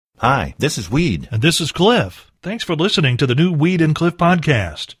Hi, this is Weed. And this is Cliff. Thanks for listening to the new Weed and Cliff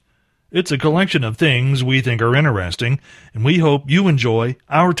podcast. It's a collection of things we think are interesting, and we hope you enjoy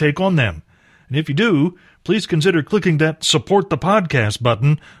our take on them. And if you do, please consider clicking that support the podcast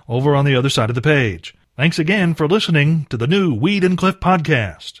button over on the other side of the page. Thanks again for listening to the new Weed and Cliff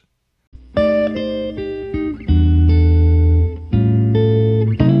podcast.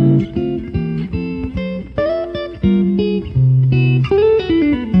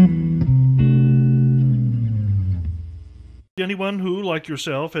 Anyone who, like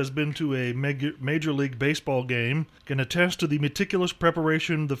yourself, has been to a Major League Baseball game can attest to the meticulous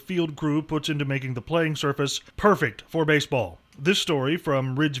preparation the field crew puts into making the playing surface perfect for baseball. This story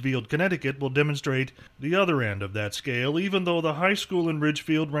from Ridgefield, Connecticut will demonstrate the other end of that scale, even though the high school in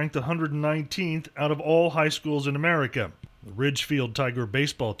Ridgefield ranked 119th out of all high schools in America. The Ridgefield Tiger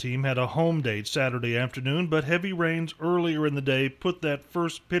baseball team had a home date Saturday afternoon, but heavy rains earlier in the day put that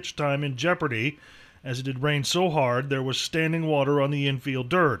first pitch time in jeopardy, as it had rained so hard there was standing water on the infield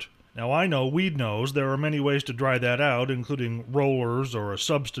dirt. Now I know Weed knows there are many ways to dry that out, including rollers or a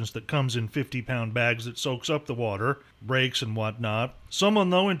substance that comes in 50-pound bags that soaks up the water, rakes and whatnot.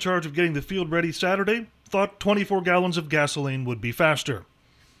 Someone, though, in charge of getting the field ready Saturday thought 24 gallons of gasoline would be faster.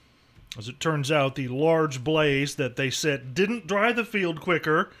 As it turns out, the large blaze that they set didn't dry the field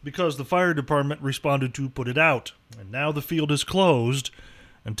quicker because the fire department responded to put it out. And now the field is closed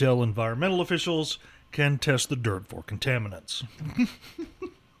until environmental officials can test the dirt for contaminants.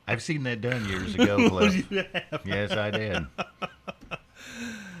 I've seen that done years ago, Cliff. Yes, I did.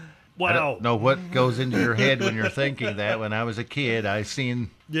 Wow. I don't know what goes into your head when you're thinking that. When I was a kid, I seen,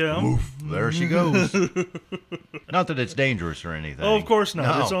 oof, there she goes. Not that it's dangerous or anything. Oh, of course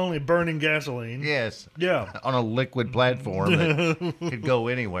not. No. It's only burning gasoline. Yes. Yeah. On a liquid platform that could go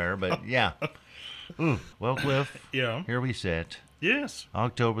anywhere, but yeah. Well, Cliff, here we sit. Yes.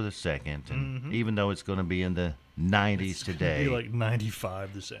 October the 2nd, and even though it's going to be in the 90s today, it'll be like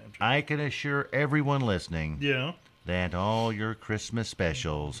 95 this afternoon. I can assure everyone listening that all your Christmas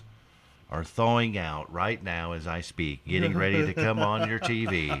specials are thawing out right now as I speak, getting ready to come on your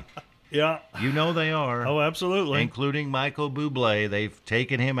TV. Yeah. You know they are. Oh, absolutely. Including Michael Bublé. They've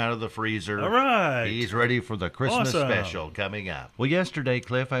taken him out of the freezer. All right. He's ready for the Christmas Awesome. special coming up. Well, yesterday,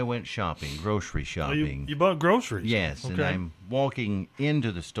 Cliff, I went shopping, grocery shopping. You bought groceries? Yes, okay. and I'm walking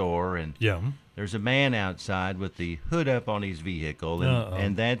into the store, and there's a man outside with the hood up on his vehicle,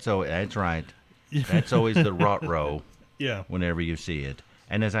 and that's right. That's always the rot row. Whenever you see it.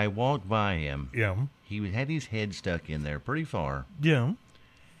 And as I walked by him, he had his head stuck in there pretty far. Yeah.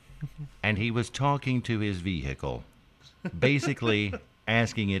 And he was talking to his vehicle, basically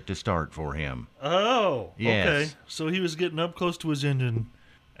asking it to start for him. Oh, yes. Okay. So he was getting up close to his engine,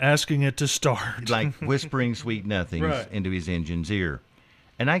 asking it to start. Like whispering sweet nothings into his engine's ear.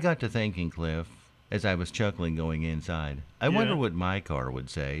 And I got to thinking, Cliff, as I was chuckling going inside, I wonder what my car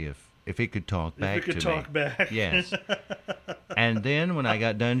would say if it could talk back to me. If it could talk back. Yes. And then when I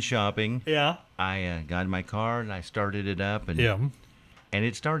got done shopping, I got in my car and I started it up, and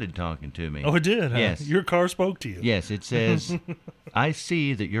it started talking to me. Oh, it did, huh? Yes. Your car spoke to you. Yes, it says, I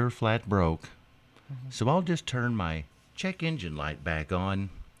see that you're flat broke, so I'll just turn my check engine light back on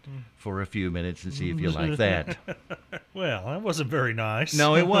for a few minutes and see if you like that. Well, that wasn't very nice.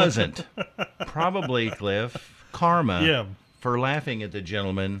 No, it wasn't. Probably, Cliff, karma for laughing at the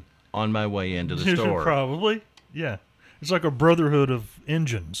gentleman on my way into the store. Probably, yeah. It's like a brotherhood of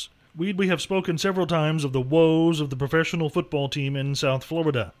engines. We have spoken several times of the woes of the professional football team in South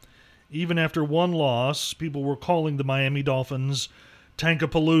Florida. Even after one loss, people were calling the Miami Dolphins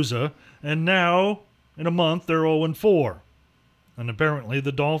Tankapalooza, and now, in a month, they're 0-4. And apparently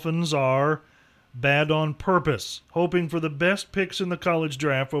the Dolphins are bad on purpose, hoping for the best picks in the college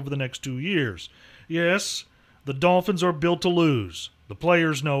draft over the next 2 years. Yes, the Dolphins are built to lose. The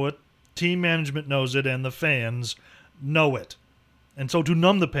players know it, team management knows it, and the fans know it. And so to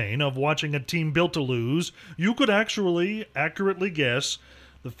numb the pain of watching a team built to lose, you could actually accurately guess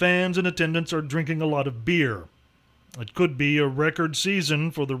the fans in attendance are drinking a lot of beer. It could be a record season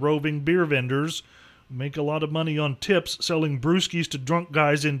for the roving beer vendors who make a lot of money on tips selling brewskis to drunk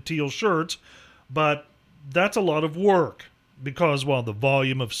guys in teal shirts, but that's a lot of work, because while the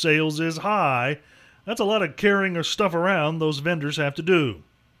volume of sales is high, that's a lot of carrying of stuff around those vendors have to do.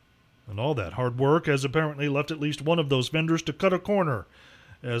 And all that hard work has apparently left at least one of those vendors to cut a corner.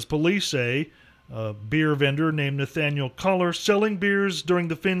 As police say, a beer vendor named Nathaniel Collar selling beers during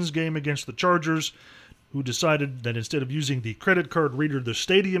the Fins game against the Chargers, who decided that instead of using the credit card reader the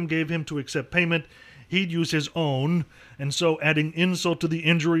stadium gave him to accept payment, he'd use his own, and so adding insult to the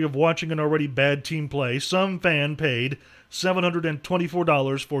injury of watching an already bad team play, some fan paid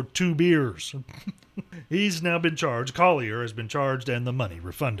 $724 for 2 beers. He's now been charged. Collier has been charged and the money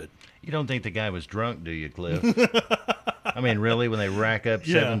refunded. You don't think the guy was drunk, do you, Cliff? I mean, really, when they rack up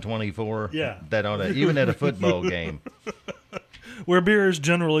 $724, that ought to, even at a football game. Where beer is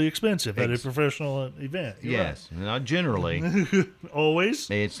generally expensive at a professional event. Yes, right. Not generally. Always?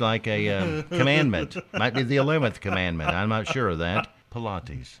 It's like a commandment. Might be the 11th commandment. I'm not sure of that.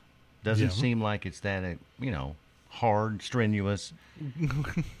 Pilates. Doesn't seem like it's that, hard, strenuous.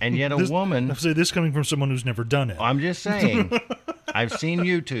 And yet a woman... I say this coming from someone who's never done it. I'm just saying. I've seen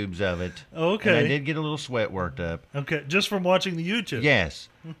YouTubes of it. Okay. And I did get a little sweat worked up. Okay, just from watching the YouTube. Yes.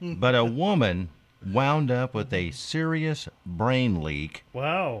 But a woman wound up with a serious brain leak.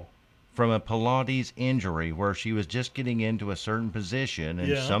 Wow. From a Pilates injury where she was just getting into a certain position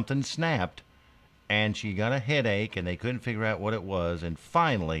and something snapped and she got a headache and they couldn't figure out what it was, and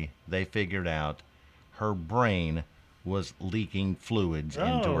finally they figured out her brain was leaking fluids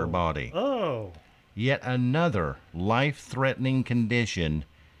into her body. Oh. Yet another life-threatening condition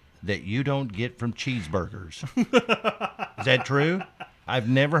that you don't get from cheeseburgers. Is that true? I've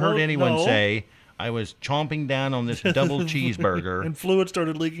never heard anyone say, I was chomping down on this double cheeseburger. And fluid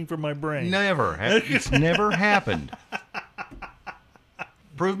started leaking from my brain. Never. It's never happened.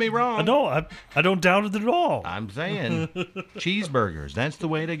 Prove me wrong. No, I don't doubt it at all. I'm saying cheeseburgers, that's the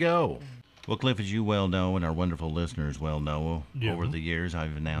way to go. Well, Cliff, as you well know, and our wonderful listeners well know, over the years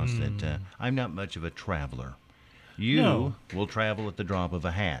I've announced that I'm not much of a traveler. You will travel at the drop of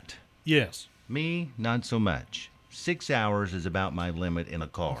a hat. Yes. Me, not so much. 6 hours is about my limit in a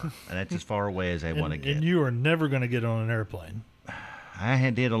car, and that's as far away as I want to get. And you are never going to get on an airplane. I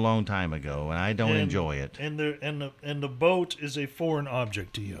did a long time ago, and I don't enjoy it. And the boat is a foreign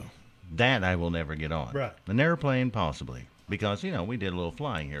object to you. That I will never get on. Right. An airplane, possibly. Because, we did a little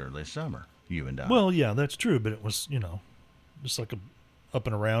flying here this summer, you and I. Well, yeah, that's true, but it was, just like up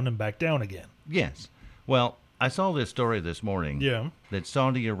and around and back down again. Yes. Well, I saw this story this morning that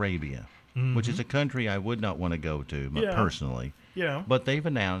Saudi Arabia, which is a country I would not want to go to personally, but they've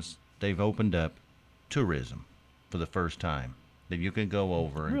announced they've opened up tourism for the first time, that you can go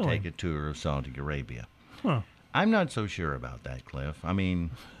over and take a tour of Saudi Arabia. Huh. I'm not so sure about that, Cliff. I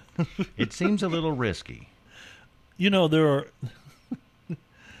mean, it seems a little risky. There are...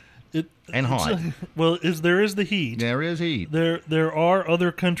 and hot. There is the heat. There is heat. There are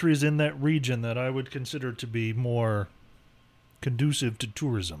other countries in that region that I would consider to be more conducive to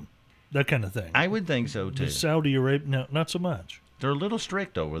tourism. That kind of thing. I would think so, too. Saudi Arabia, no, not so much. They're a little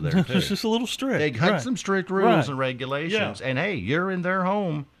strict over there, too. It's just a little strict. They got some strict rules and regulations. And, hey, you're in their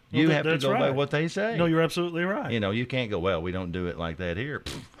home. You have to go by what they say. No, you're absolutely right. You can't go, well, we don't do it like that here.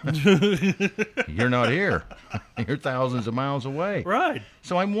 You're not here. You're thousands of miles away. Right.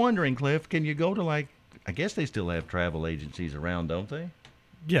 So I'm wondering, Cliff, can you go to, I guess they still have travel agencies around, don't they?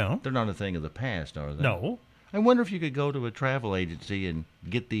 Yeah. They're not a thing of the past, are they? No. I wonder if you could go to a travel agency and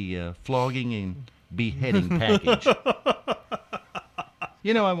get the flogging and beheading package.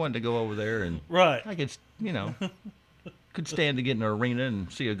 I wanted to go over there and I could, could stand to get in an arena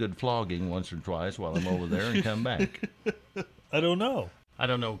and see a good flogging once or twice while I'm over there and come back. I don't know. I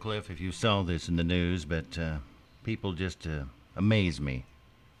don't know, Cliff, if you saw this in the news, but people just amaze me,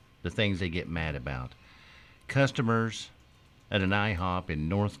 the things they get mad about. Customers at an IHOP in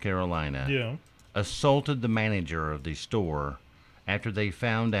North Carolina assaulted the manager of the store after they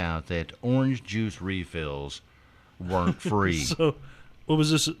found out that orange juice refills weren't free. So, what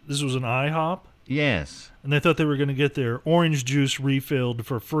was this? This was an IHOP? Yes. And they thought they were going to get their orange juice refilled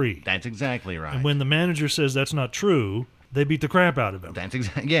for free. That's exactly right. And when the manager says that's not true, they beat the crap out of him. That's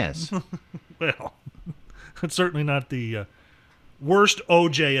yes. Well, it's certainly not the worst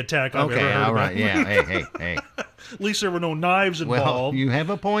OJ attack I've ever heard all right. about. Yeah. Hey. At least there were no knives involved. Well, you have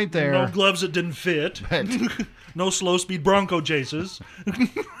a point there. No gloves that didn't fit. But... no slow-speed Bronco chases.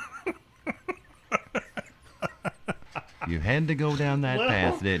 You had to go down that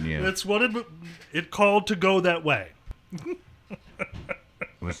path, didn't you? That's what it called to go that way.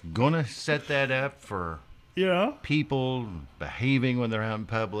 Was going to set that up for people behaving when they're out in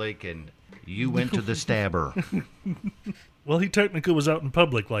public, and you went to the stabber. Well, he technically was out in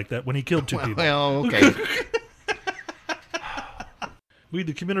public like that when he killed two people. Well, okay.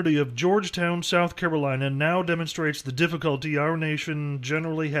 The community of Georgetown, South Carolina, now demonstrates the difficulty our nation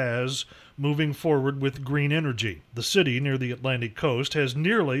generally has moving forward with green energy. The city, near the Atlantic coast, has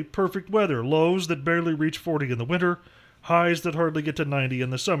nearly perfect weather, lows that barely reach 40 in the winter, highs that hardly get to 90 in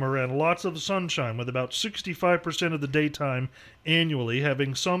the summer, and lots of sunshine, with about 65% of the daytime annually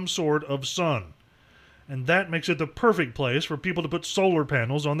having some sort of sun. and that makes it the perfect place for people to put solar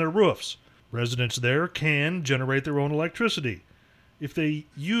panels on their roofs. Residents there can generate their own electricity. If they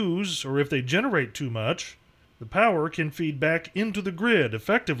generate too much, the power can feed back into the grid,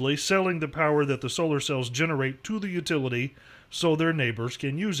 effectively selling the power that the solar cells generate to the utility so their neighbors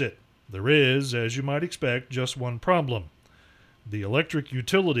can use it. There is, as you might expect, just one problem. The electric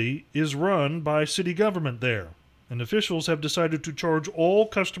utility is run by city government there, and officials have decided to charge all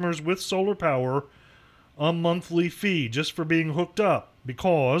customers with solar power a monthly fee just for being hooked up,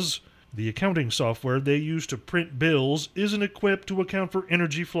 because the accounting software they use to print bills isn't equipped to account for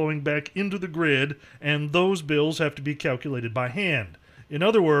energy flowing back into the grid, and those bills have to be calculated by hand. In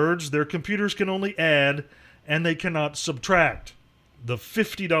other words, their computers can only add, and they cannot subtract. The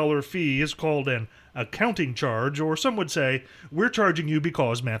 $50 fee is called an accounting charge, or some would say, we're charging you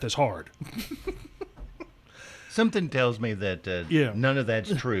because math is hard. Something tells me that none of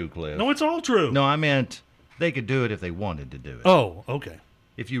that's true, Cliff. No, it's all true. No, I meant they could do it if they wanted to do it. Oh, okay.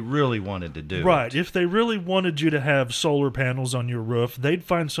 If you really wanted to do it. Right. If they really wanted you to have solar panels on your roof, they'd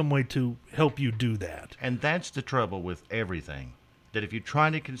find some way to help you do that. And that's the trouble with everything. That if you try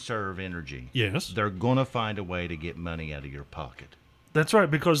to conserve energy, yes, they're going to find a way to get money out of your pocket. That's right,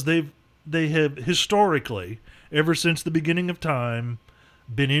 because they have historically, ever since the beginning of time,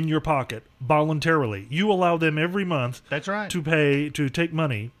 been in your pocket voluntarily. You allow them every month. That's right. To take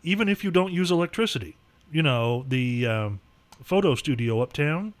money, even if you don't use electricity. You know, the photo studio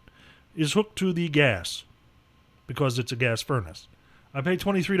uptown is hooked to the gas because it's a gas furnace. I pay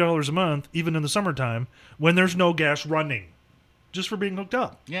 $23 a month, even in the summertime, when there's no gas running, just for being hooked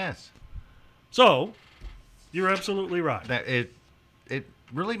up. Yes. So, you're absolutely right. It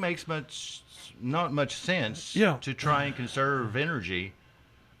really makes not much sense to try and conserve energy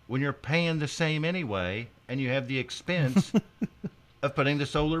when you're paying the same anyway, and you have the expense of putting the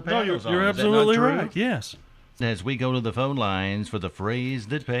solar panels on. You're absolutely right. Yes. As we go to the phone lines for the phrase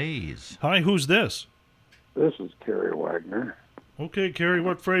that pays. Hi, who's this? This is Kerry Wagner. Okay, Kerry,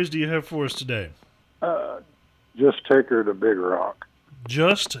 what phrase do you have for us today? Just take her to Big Rock.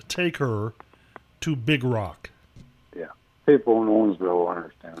 Just take her to Big Rock. Yeah. People in Owensville will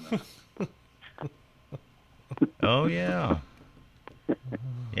understand that. Oh, yeah.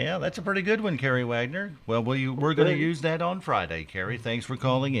 Yeah, that's a pretty good one, Kerry Wagner. Well, we're going to use that on Friday, Kerry. Thanks for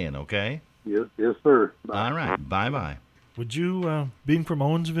calling in, okay? Yes, sir. Bye. All right. Bye-bye. Would you, being from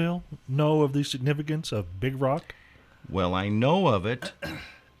Owensville, know of the significance of Big Rock? Well, I know of it.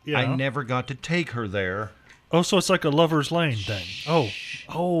 Yeah. I never got to take her there. Oh, so it's like a Lover's Lane thing. Oh.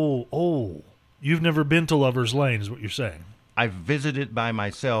 You've never been to Lover's Lane is what you're saying. I've visited by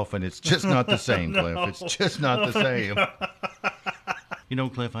myself, and it's just not the same, Cliff. No. It's just not the same. You know,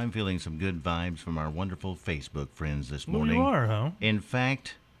 Cliff, I'm feeling some good vibes from our wonderful Facebook friends this morning. Well, you are, huh? In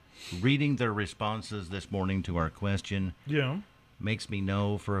fact, reading their responses this morning to our question makes me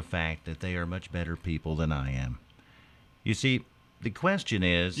know for a fact that they are much better people than I am. You see, the question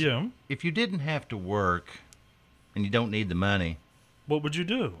is, if you didn't have to work and you don't need the money, what would you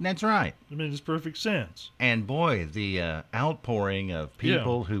do? That's right. It makes perfect sense. And boy, the outpouring of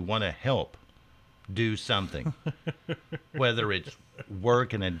people who want to help do something, whether it's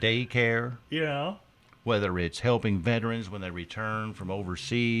work in a daycare, whether it's helping veterans when they return from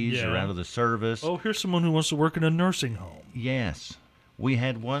overseas or out of the service. Oh, here's someone who wants to work in a nursing home. Yes. We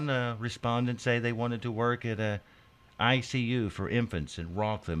had one respondent say they wanted to work at a ICU for infants and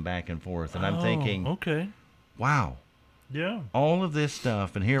rock them back and forth. And I'm thinking, wow. Yeah. All of this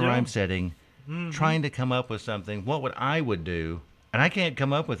stuff, and here I'm sitting, trying to come up with something. What I would do, and I can't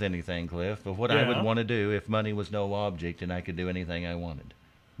come up with anything, Cliff, but what I would want to do if money was no object and I could do anything I wanted.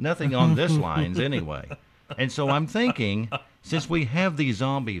 Nothing on this lines anyway. And so I'm thinking, since we have these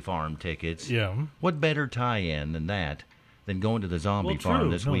zombie farm tickets, what better tie-in than going to the zombie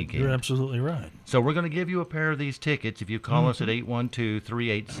farm this weekend? You're absolutely right. So we're going to give you a pair of these tickets if you call us at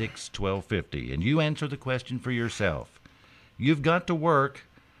 812-386-1250, and you answer the question for yourself. You've got to work,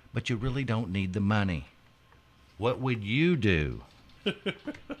 but you really don't need the money. What would you do?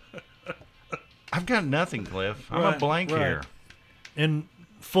 I've got nothing, Cliff. I'm a blank here. And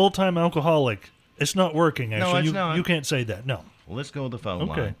full-time alcoholic. It's not working, actually. No, it's not. You can't say that, no. Well, let's go to the phone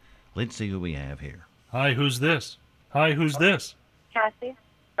line. Let's see who we have here. Hi, who's this? Hi, who's this? Cassie.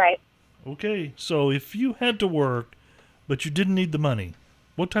 Right. Okay, so if you had to work, but you didn't need the money,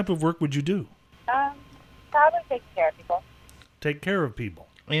 what type of work would you do? Probably take care of people. Take care of people.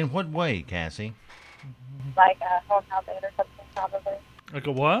 In what way, Cassie? Like a home health aide or something, probably. Like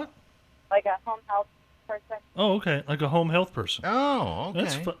a what? Like a home health person. Oh, okay. Like a home health person. Oh,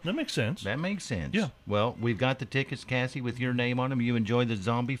 okay. That makes sense. That makes sense. Yeah. Well, we've got the tickets, Cassie, with your name on them. You enjoy the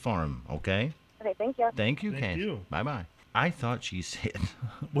zombie farm, okay? Okay, thank you. Thank you, Thank Candy. you. Bye-bye. I thought she said...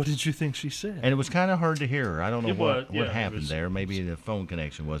 What did you think she said? And it was kind of hard to hear her. I don't know what it happened was- there. Maybe the phone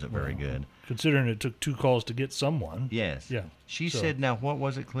connection wasn't very good. Considering it took 2 calls to get someone. Yes. Yeah. She So- said, now what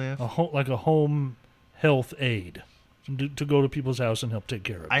was it, Cliff? Like a home health aide to go to people's house and help take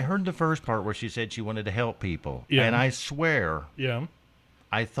care of them. I heard the first part where she said she wanted to help people. Yeah. And I swear, Yeah.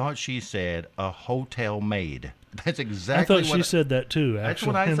 I thought she said a hotel maid. That's I exactly thought what she said that too, actually. That's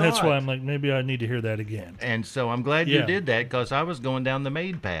what I and that's thought. why I'm like, maybe I need to hear that again. And so I'm glad you Yeah. did that, because I was going down the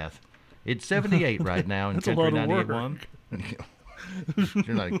maid path. It's 78 right now in That's a Country lot of 98.1.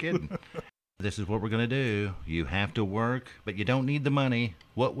 You're not kidding. This is what we're going to do. You have to work, but you don't need the money.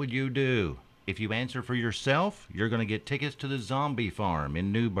 What would you do? If you answer for yourself, you're going to get tickets to the zombie farm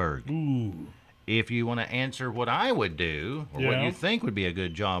in Newburgh. Ooh. If you want to answer what I would do, or what Yeah. you think would be a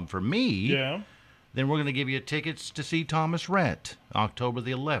good job for me, Yeah. then we're going to give you tickets to see Thomas Rhett, October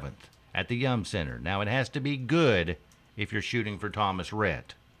the 11th, at the Yum Center. Now, it has to be good if you're shooting for Thomas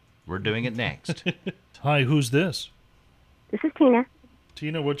Rhett. We're doing it next. Hi, who's this? This is Tina.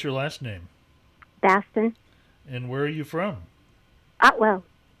 Tina, what's your last name? Baston. And where are you from? Otwell.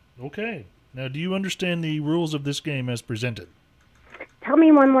 Okay. Now, do you understand the rules of this game as presented? Tell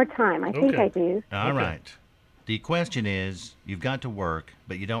me one more time. I think Okay. I do. All Okay. right. The question is, you've got to work,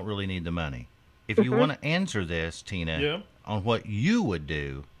 but you don't really need the money. If you want to answer this, Tina, Yeah. on what you would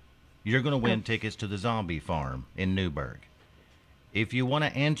do, you're going to win tickets to the zombie farm in Newburgh. If you want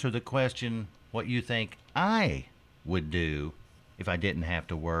to answer the question, what you think I would do if I didn't have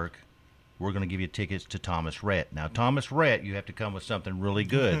to work, we're going to give you tickets to Thomas Rhett. Now, Thomas Rhett, you have to come with something really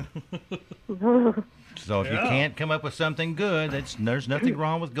good. So if you Yeah. can't come up with something good, there's nothing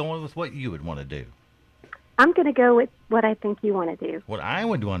wrong with going with what you would want to do. I'm going to go with what I think you want to do. What I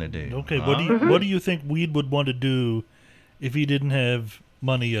would want to do. Okay, what do you think Weed would want to do if he didn't have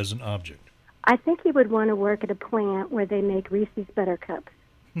money as an object? I think he would want to work at a plant where they make Reese's Buttercups.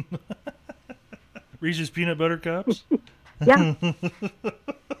 Reese's Peanut Butter Cups? Yeah.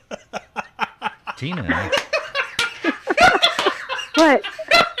 Tina, What?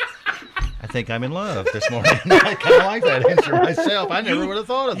 I think I'm in love this morning. I kind of like that answer myself. I never would have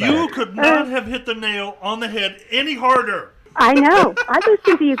thought of that. You could not have hit the nail on the head any harder. I know. I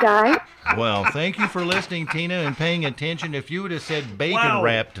listen to you guys. Well, thank you for listening, Tina, and paying attention. If you would have said Wow.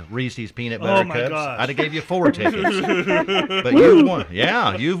 bacon-wrapped Reese's Peanut Butter my Cups, gosh. I'd have gave you 4 tickets. But you've won.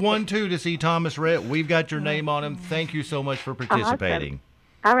 Yeah, you've won 2 to see Thomas Rhett. We've got your name on him. Thank you so much for participating.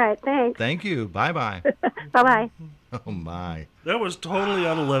 All right. Thanks. Thank you. Bye-bye. Bye-bye. Oh, my. That was totally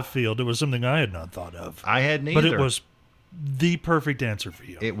out of left field. It was something I had not thought of. I hadn't either. But it was the perfect answer for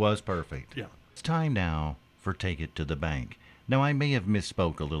you. It was perfect. Yeah. It's time now for Take It to the Bank. Now, I may have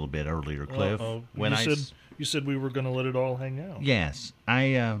misspoke a little bit earlier, Cliff. Uh-oh. When You said we were going to let it all hang out. Yes,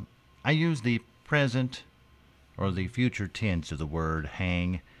 I used the present or the future tense of the word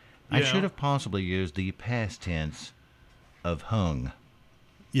hang. I Yeah. should have possibly used the past tense of hung.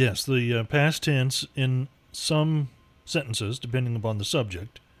 Yes, the past tense in some sentences, depending upon the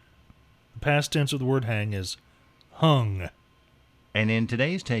subject. The past tense of the word hang is hung. And in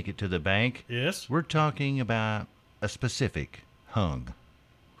today's Take It to the Bank, Yes? we're talking about a specific hung.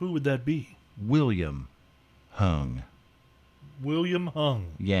 Who would that be? William Hung. William Hung.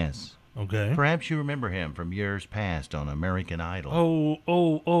 Yes. Okay. Perhaps you remember him from years past on American Idol.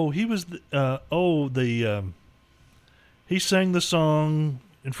 He was he sang the song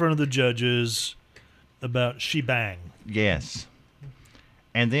in front of the judges about shebang. Yes.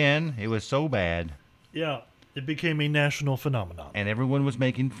 And then it was so bad, Yeah, it became a national phenomenon. and everyone was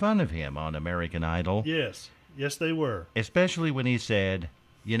making fun of him on American Idol. Yes, they were. Especially when he said,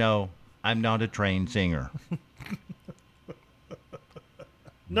 you know, I'm not a trained singer.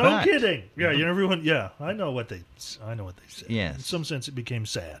 No But- kidding. Yeah, everyone. Yeah, I know what they said. Yes. In some sense, it became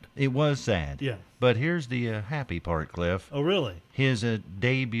sad. It was sad. Yeah. But here's the happy part, Cliff. Oh, really? His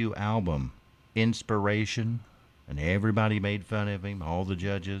debut album, Inspiration, and everybody made fun of him, all the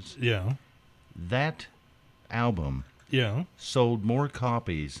judges. Yeah. That album Yeah. sold more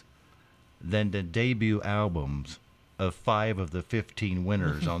copies than the debut albums of 5 of the 15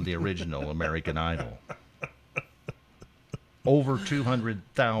 winners on the original American Idol. Over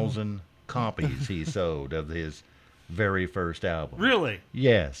 200,000 copies he sold of his very first album. Really?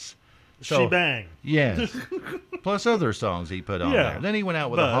 Yes. So, Shebang. yes. Plus other songs he put on Yeah, there. Then he went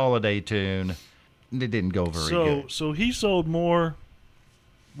out with but- a holiday tune. And it didn't go very good. So he sold more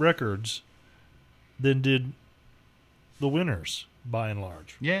records than did the winners, by and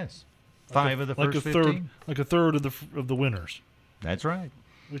large. Yes. 5 of the like first a 15. third, like a third of the winners, That's right.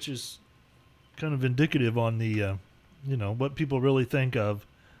 which is kind of indicative on the, what people really think of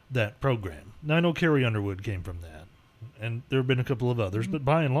that program. Now, I know Carrie Underwood came from that, and there have been a couple of others, but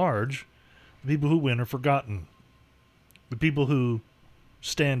by and large, the people who win are forgotten. The people who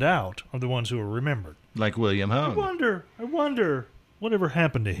stand out are the ones who are remembered. Like William Hung. I wonder, whatever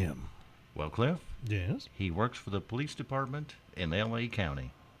happened to him? Well, Cliff? Yes? He works for the police department in L.A.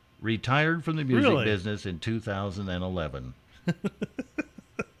 County. Retired from the music business in 2011.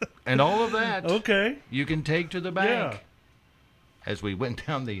 And all of that you can take to the bank. Yeah. As we went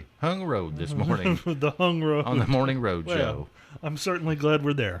down the Hung Road this morning. The Hung Road. On the Morning Road Show. I'm certainly glad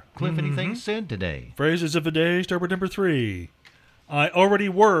we're there. Cliff, anything said today? Phrases of the day start with number 3. I already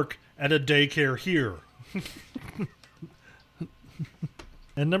work at a daycare here.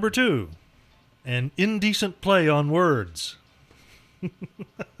 And number 2, an indecent play on words.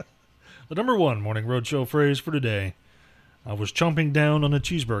 The number 1 Morning Roadshow phrase for today. I was chomping down on a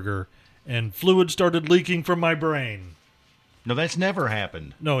cheeseburger and fluid started leaking from my brain. No, that's never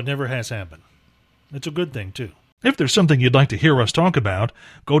happened. No, it never has happened. It's a good thing, too. If there's something you'd like to hear us talk about,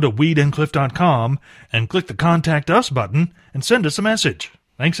 go to weedandcliff.com and click the Contact Us button and send us a message.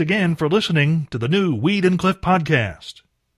 Thanks again for listening to the new Weed and Cliff podcast.